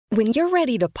When you're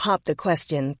ready to pop the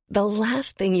question, the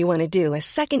last thing you want to do is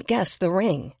second-guess the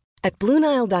ring. At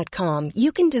BlueNile.com,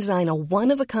 you can design a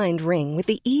one-of-a-kind ring with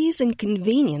the ease and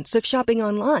convenience of shopping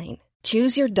online.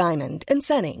 Choose your diamond and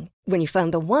setting. When you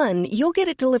find the one, you'll get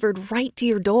it delivered right to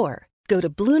your door. Go to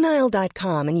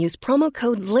BlueNile.com and use promo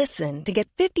code LISTEN to get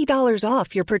 $50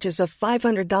 off your purchase of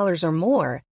 $500 or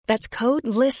more. That's code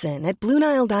LISTEN at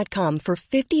BlueNile.com for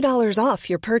 $50 off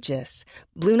your purchase.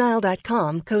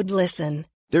 BlueNile.com, code LISTEN.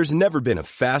 There's never been a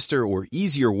faster or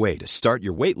easier way to start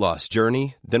your weight loss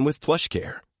journey than with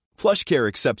PlushCare. PlushCare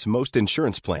accepts most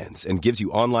insurance plans and gives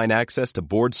you online access to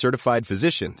board-certified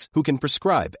physicians who can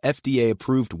prescribe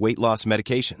FDA-approved weight loss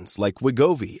medications like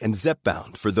Wegovy and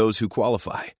Zepbound for those who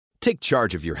qualify. Take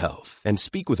charge of your health and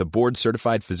speak with a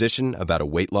board-certified physician about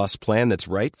a weight loss plan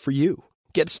that's right for you.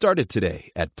 Get started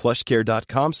today at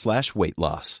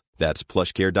plushcare.com/weightloss. That's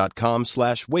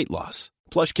plushcare.com/weightloss.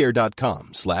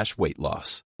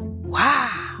 plushcare.com/weightloss.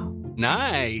 Wow.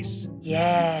 Nice.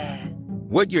 Yeah.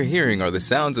 What you're hearing are the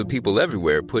sounds of people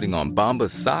everywhere putting on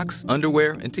Bombas socks,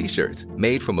 underwear, and T-shirts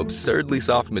made from absurdly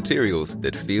soft materials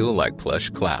that feel like plush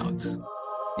clouds.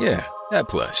 Yeah, that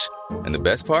plush. And the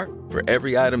best part? For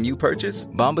every item you purchase,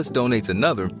 Bombas donates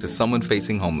another to someone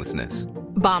facing homelessness.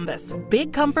 Bombas.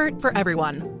 Big comfort for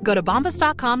everyone. Go to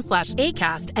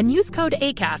bombas.com/ACAST and use code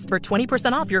ACAST for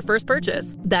 20% off your first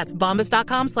purchase. That's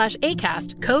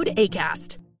bombas.com/ACAST. Code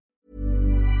ACAST.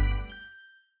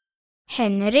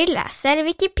 Henry läser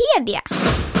Wikipedia.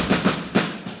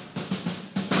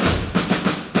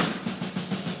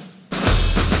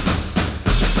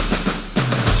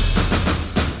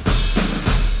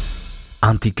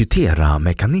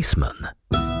 Antikutera-mekanismen.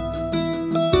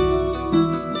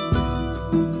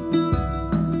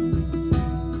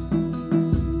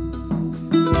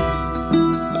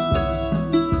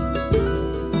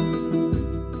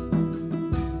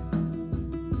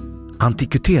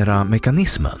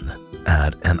 Antikutera-mekanismen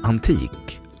är en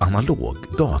antik, analog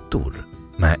dator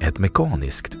med ett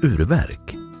mekaniskt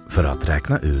urverk för att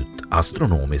räkna ut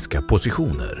astronomiska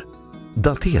positioner,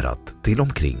 daterat till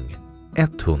omkring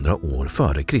 100 år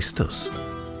före Kristus.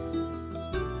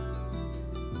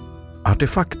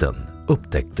 Artefakten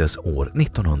upptäcktes år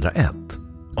 1901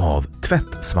 av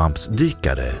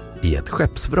tvättsvampsdykare i ett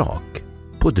skeppsvrak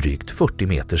på drygt 40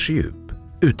 meters djup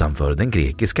utanför den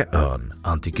grekiska ön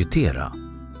Antikutera.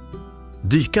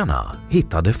 Dykarna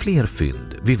hittade fler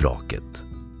fynd vid vraket,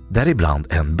 däribland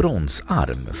en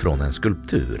bronsarm från en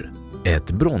skulptur,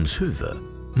 ett bronshuvud,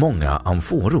 många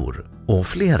amforor och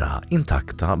flera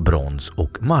intakta brons-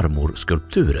 och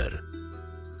marmorskulpturer.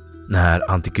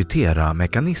 När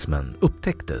Antikutera-mekanismen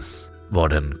upptäcktes var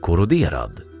den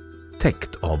korroderad,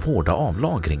 täckt av hårda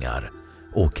avlagringar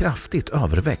och kraftigt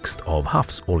överväxt av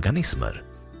havsorganismer.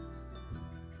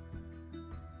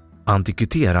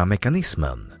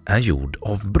 Antikutera-mekanismen är gjord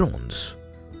av brons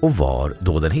och var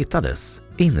då den hittades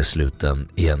innesluten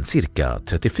i en cirka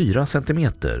 34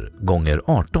 cm gånger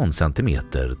 18 cm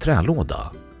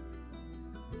trälåda.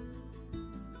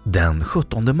 Den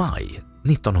 17 maj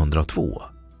 1902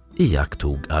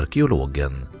 iakttog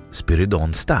arkeologen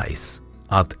Spyridon Stais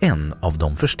att en av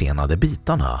de förstenade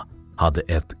bitarna hade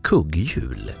ett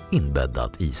kugghjul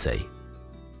inbäddat i sig.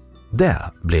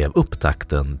 Det blev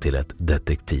upptakten till ett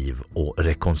detektiv- och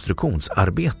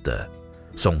rekonstruktionsarbete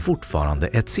som fortfarande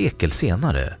ett sekel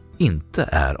senare inte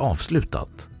är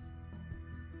avslutat.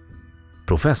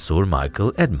 Professor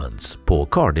Michael Edmonds på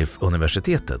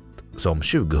Cardiff-universitetet, som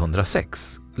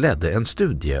 2006 ledde en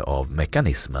studie av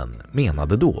mekanismen,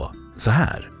 menade då så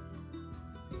här: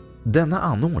 denna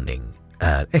anordning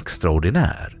är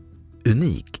extraordinär,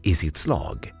 unik i sitt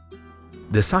slag.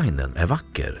 Designen är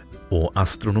vacker och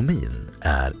astronomin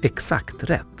är exakt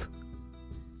rätt.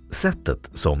 Sättet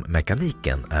som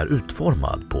mekaniken är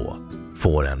utformad på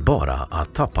får en bara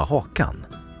att tappa hakan.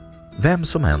 Vem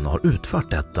som än har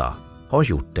utfört detta har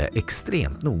gjort det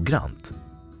extremt noggrant.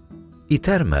 I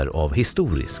termer av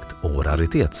historiskt och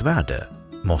raritetsvärde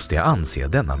måste jag anse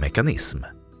denna mekanism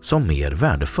som mer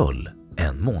värdefull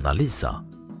än Mona Lisa.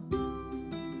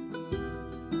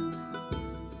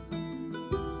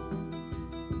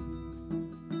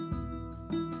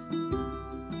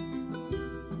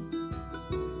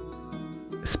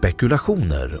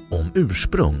 Spekulationer om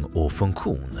ursprung och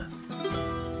funktion.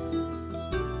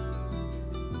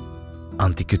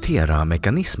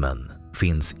 Antikutera-mekanismen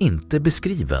finns inte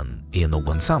beskriven i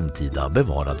någon samtida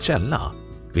bevarad källa,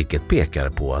 vilket pekar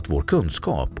på att vår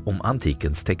kunskap om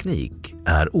antikens teknik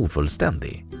är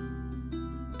ofullständig.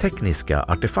 Tekniska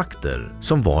artefakter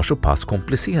som var så pass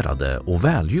komplicerade och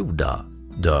välgjorda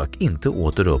dök inte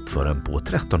åter upp förrän på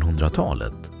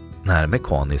 1300-talet när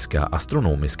mekaniska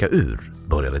astronomiska ur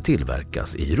började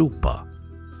tillverkas i Europa.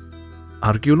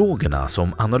 Arkeologerna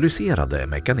som analyserade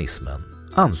mekanismen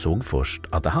ansåg först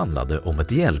att det handlade om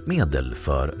ett hjälpmedel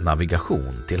för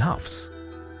navigation till havs.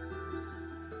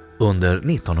 Under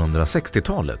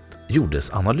 1960-talet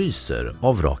gjordes analyser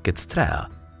av vrakets trä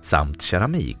samt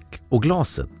keramik och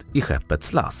glaset i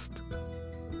skeppets last.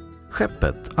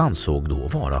 Skeppet ansåg då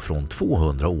vara från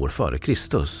 200 år före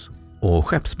Kristus och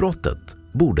skeppsbrottet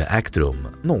borde ägt rum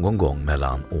någon gång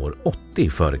mellan år 80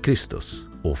 före Kristus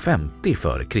och 50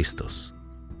 före Kristus.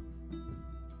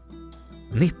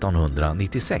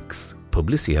 1996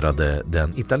 publicerade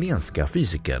den italienska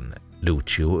fysikern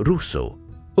Lucio Russo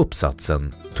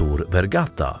uppsatsen Tor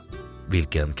Vergata,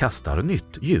 vilken kastar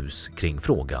nytt ljus kring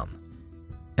frågan.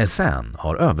 Essän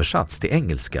har översatts till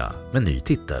engelska med ny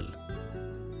titel.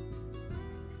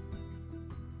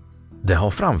 Det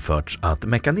har framförts att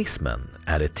mekanismen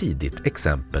är ett tidigt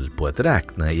exempel på ett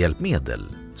räknehjälpmedel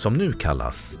som nu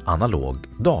kallas analog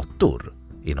dator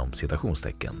inom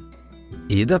citationstecken.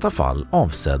 I detta fall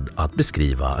avsedd att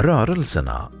beskriva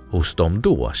rörelserna hos de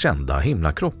då kända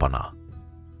himlakropparna.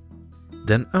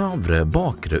 Den övre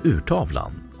bakre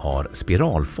urtavlan har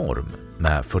spiralform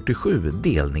med 47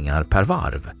 delningar per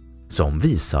varv som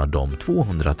visar de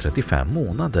 235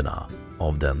 månaderna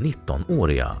av den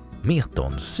 19-åriga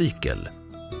Metons cykel.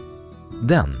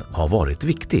 Den har varit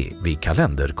viktig vid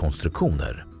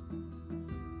kalenderkonstruktioner.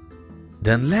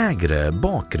 Den lägre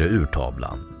bakre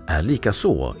urtavlan är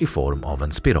likaså i form av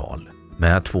en spiral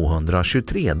med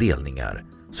 223 delningar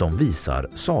som visar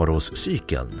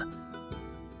Saros-cykeln.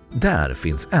 Där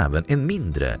finns även en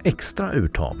mindre extra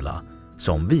urtavla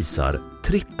som visar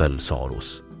trippel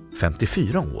Saros,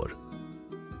 54 år.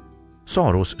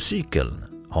 Saros-cykeln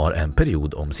har en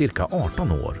period om cirka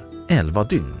 18 år, 11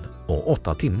 dygn och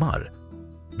 8 timmar,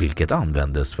 vilket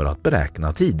användes för att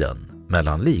beräkna tiden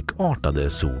mellan likartade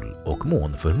sol- och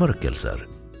månförmörkelser.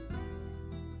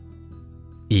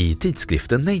 I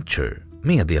tidskriften Nature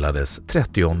meddelades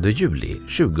 30 juli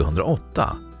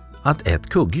 2008 att ett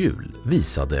kugghjul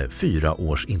visade 4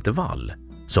 års intervall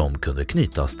som kunde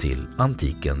knytas till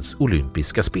antikens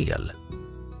olympiska spel.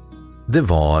 Det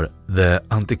var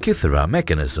The Antikythera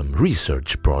Mechanism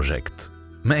Research Project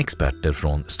med experter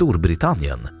från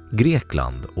Storbritannien,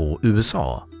 Grekland och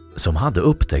USA som hade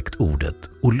upptäckt ordet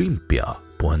Olympia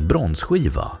på en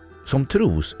bronsskiva som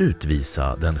tros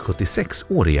utvisa den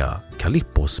 76-åriga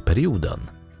Kallippos-perioden.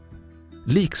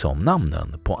 Liksom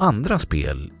namnen på andra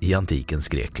spel i antikens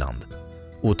Grekland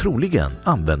och troligen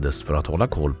användes för att hålla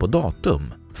koll på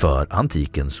datum för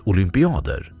antikens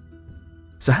olympiader.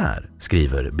 Så här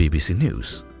skriver BBC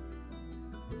News.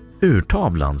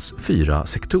 Urtavlans 4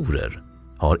 sektorer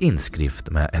har inskrift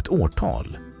med ett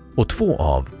årtal och 2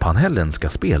 av panhellenska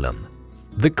spelen,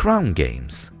 The Crown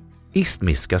Games,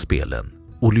 Istmiska spelen,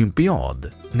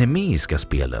 Olympiad, Nemeiska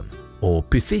spelen och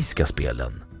Pythiska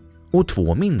spelen och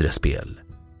 2 mindre spel,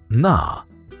 Na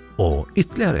och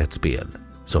ytterligare ett spel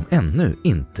som ännu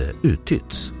inte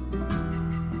uttytts.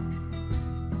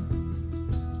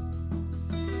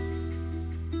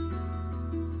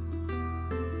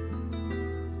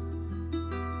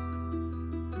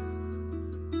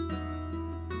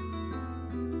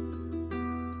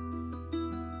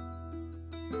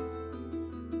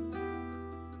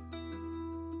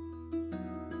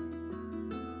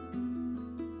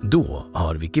 Då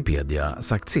har Wikipedia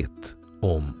sagt sitt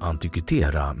om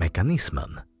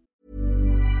Antikythera-mekanismen.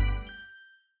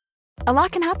 A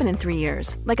lot can happen in 3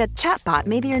 years, like a chatbot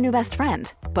may be your new best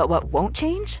friend. But what won't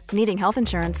change? Needing health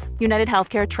insurance. United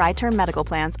Healthcare Tri-Term Medical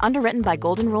Plans, underwritten by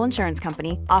Golden Rule Insurance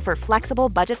Company, offer flexible,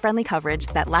 budget-friendly coverage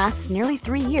that lasts nearly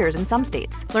 3 years in some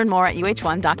states. Learn more at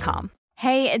uh1.com.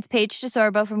 Hey, it's Paige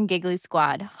DeSorbo from Giggly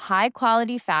Squad. High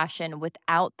quality fashion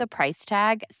without the price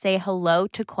tag. Say hello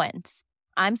to Quince.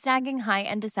 I'm snagging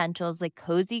high-end essentials like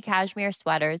cozy cashmere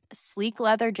sweaters, sleek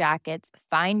leather jackets,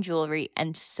 fine jewelry,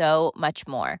 and so much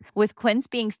more. With Quince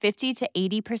being 50 to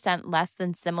 80% less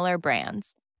than similar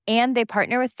brands. And they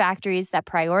partner with factories that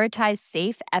prioritize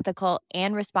safe, ethical,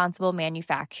 and responsible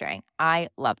manufacturing. I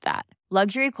love that.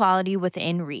 Luxury quality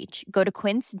within reach. Go to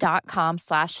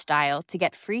quince.com/style to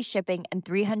get free shipping and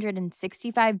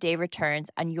 365-day returns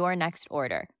on your next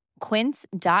order.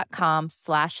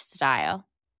 Quince.com/style.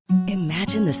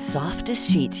 Imagine the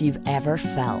softest sheets you've ever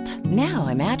felt. Now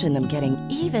imagine them getting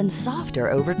even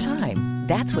softer over time.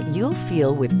 That's what you'll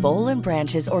feel with Boll &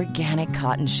 Branch's organic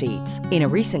cotton sheets. In a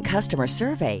recent customer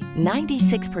survey,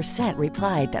 96%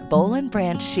 replied that Boll &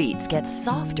 Branch sheets get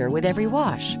softer with every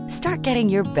wash. Start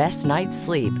getting your best night's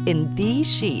sleep in these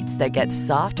sheets that get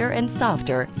softer and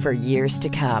softer for years to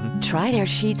come. Try their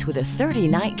sheets with a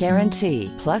 30-night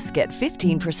guarantee. Plus, get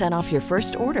 15% off your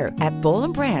first order at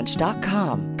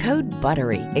bollandbranch.com. Code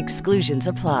BUTTERY. Exclusions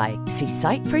apply. See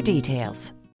site for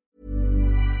details.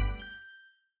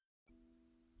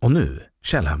 Och nu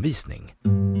källhänvisning.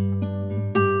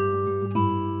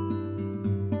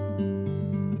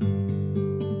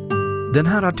 Den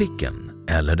här artikeln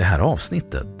eller det här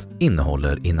avsnittet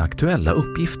innehåller inaktuella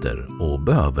uppgifter och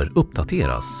behöver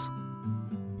uppdateras.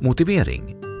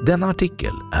 Motivering: denna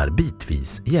artikel är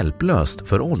bitvis hjälplöst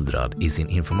föråldrad i sin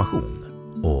information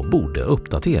och borde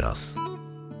uppdateras.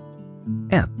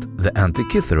 1. The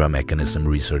Antikythera Mechanism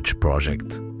Research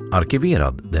Project,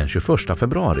 arkiverad den 21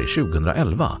 februari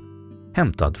 2011,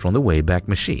 hämtad från The Wayback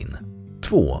Machine.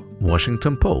 2.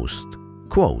 Washington Post,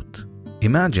 quote,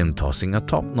 Imagine tossing a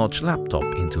top-notch laptop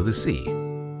into the sea.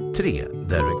 3.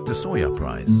 Derek DeSoya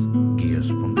Prize, Gears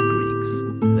from the Grid.